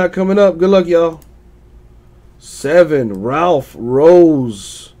 Money shot coming up. Good luck, y'all. 7. Ralph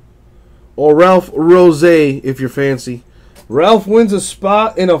Rose. Or Ralph Rose, if you're fancy. Ralph wins a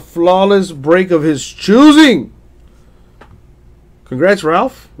spot in a flawless break of his choosing. Congrats,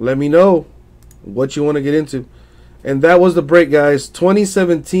 Ralph. Let me know what you want to get into. And that was the break, guys.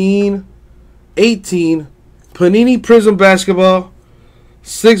 2017-18 Panini Prizm Basketball.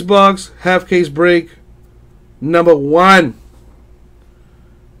 6-box, half case break. Number 1.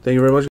 Thank you very much.